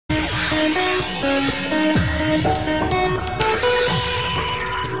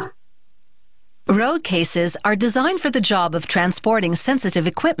Road cases are designed for the job of transporting sensitive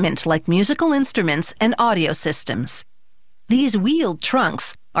equipment like musical instruments and audio systems. These wheeled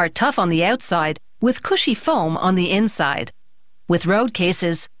trunks are tough on the outside with cushy foam on the inside. With road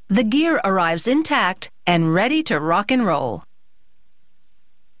cases, the gear arrives intact and ready to rock and roll.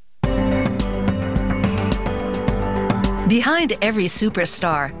 Behind every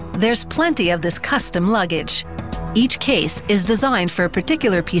superstar, there's plenty of this custom luggage. Each case is designed for a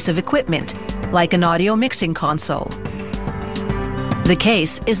particular piece of equipment, like an audio mixing console. The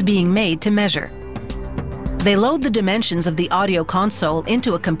case is being made to measure. They load the dimensions of the audio console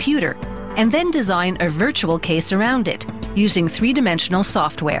into a computer and then design a virtual case around it using three-dimensional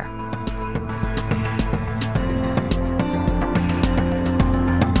software.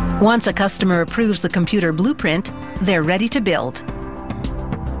 Once a customer approves the computer blueprint, they're ready to build.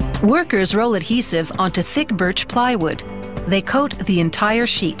 Workers roll adhesive onto thick birch plywood. They coat the entire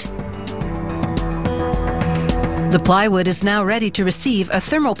sheet. The plywood is now ready to receive a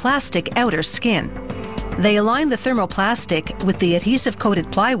thermoplastic outer skin. They align the thermoplastic with the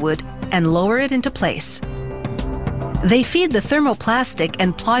adhesive-coated plywood and lower it into place. They feed the thermoplastic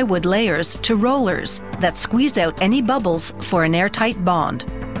and plywood layers to rollers that squeeze out any bubbles for an airtight bond.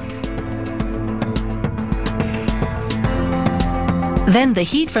 Then the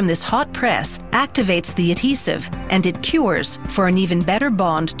heat from this hot press activates the adhesive and it cures for an even better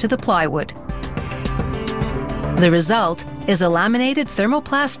bond to the plywood. The result is a laminated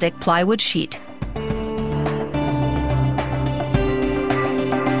thermoplastic plywood sheet.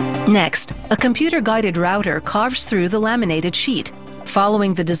 Next, a computer-guided router carves through the laminated sheet,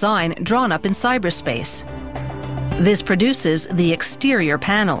 following the design drawn up in cyberspace. This produces the exterior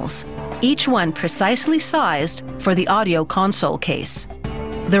panels, each one precisely sized for the audio console case.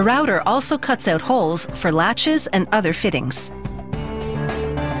 The router also cuts out holes for latches and other fittings.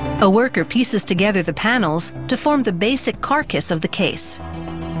 A worker pieces together the panels to form the basic carcass of the case.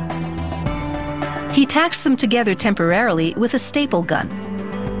 He tacks them together temporarily with a staple gun.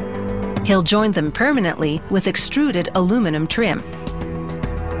 He'll join them permanently with extruded aluminum trim.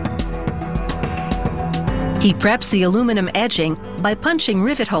 He preps the aluminum edging by punching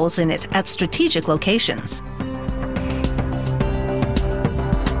rivet holes in it at strategic locations.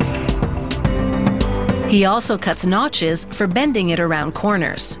 He also cuts notches for bending it around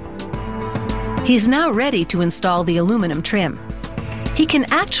corners. He's now ready to install the aluminum trim. He can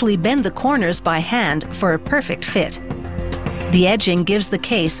actually bend the corners by hand for a perfect fit. The edging gives the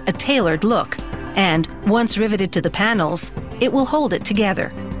case a tailored look, and once riveted to the panels, it will hold it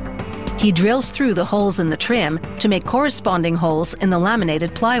together. He drills through the holes in the trim to make corresponding holes in the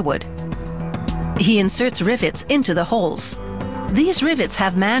laminated plywood. He inserts rivets into the holes. These rivets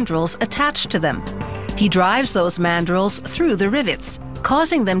have mandrels attached to them. He drives those mandrels through the rivets,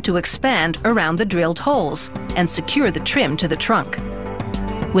 causing them to expand around the drilled holes and secure the trim to the trunk.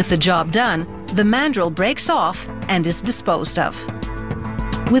 With the job done, the mandrel breaks off and is disposed of.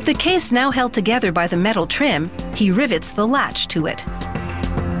 With the case now held together by the metal trim, he rivets the latch to it.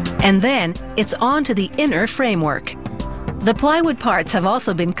 And then it's on to the inner framework. The plywood parts have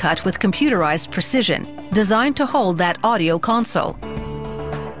also been cut with computerized precision, designed to hold that audio console.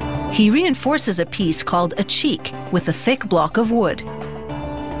 He reinforces a piece called a cheek with a thick block of wood.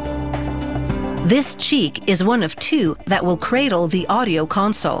 This cheek is one of two that will cradle the audio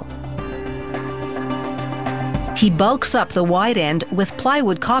console. He bulks up the wide end with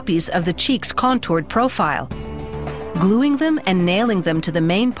plywood copies of the cheek's contoured profile, gluing them and nailing them to the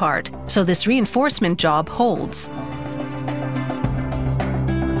main part so this reinforcement job holds.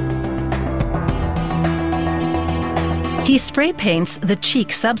 He spray paints the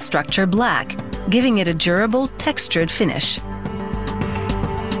cheek substructure black, giving it a durable, textured finish.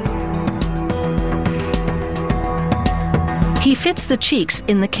 He fits the cheeks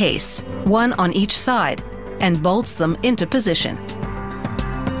in the case, one on each side, and bolts them into position.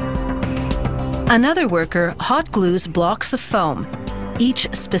 Another worker hot glues blocks of foam, each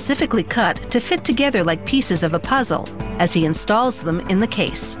specifically cut to fit together like pieces of a puzzle, as he installs them in the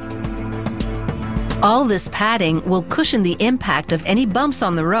case. All this padding will cushion the impact of any bumps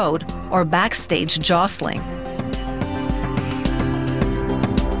on the road or backstage jostling.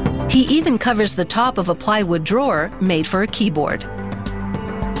 He even covers the top of a plywood drawer made for a keyboard.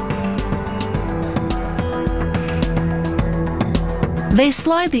 They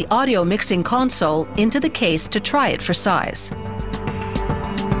slide the audio mixing console into the case to try it for size.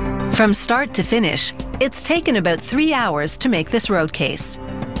 From start to finish, it's taken about 3 hours to make this road case.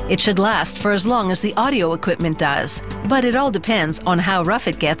 It should last for as long as the audio equipment does, but it all depends on how rough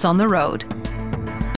it gets on the road.